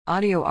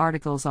audio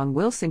articles on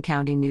Wilson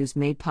County News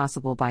made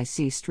possible by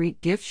C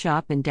Street Gift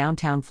Shop in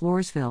downtown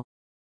Floresville.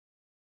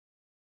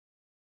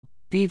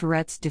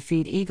 Beaverettes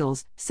defeat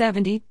Eagles,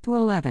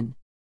 70-11.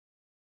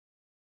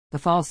 The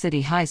Falls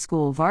City High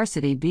School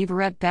varsity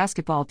Beaverette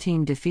basketball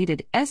team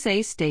defeated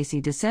S.A. Stacey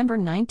December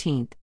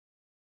 19.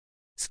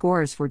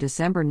 Scores for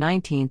December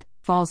 19: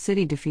 Falls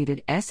City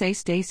defeated S.A.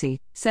 Stacey,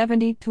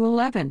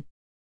 70-11.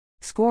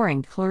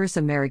 Scoring: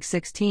 Clarissa Merrick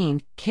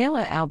 16,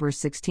 Kayla Albers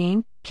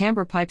 16,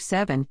 Camber Pipe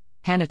 7,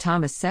 Hannah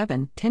Thomas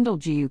 7, Tyndall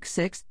Giuk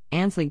 6,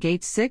 Ansley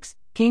Gates 6,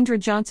 Kendra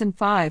Johnson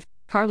 5,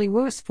 Carly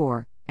Lewis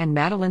 4, and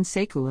Madeline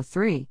Sekula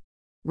 3.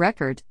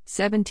 Record: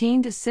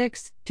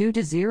 17-6,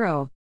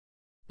 2-0.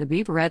 The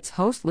Beaverettes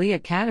host Lee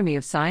Academy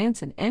of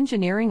Science and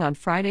Engineering on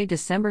Friday,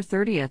 December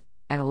 30, at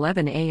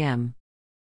 11 a.m.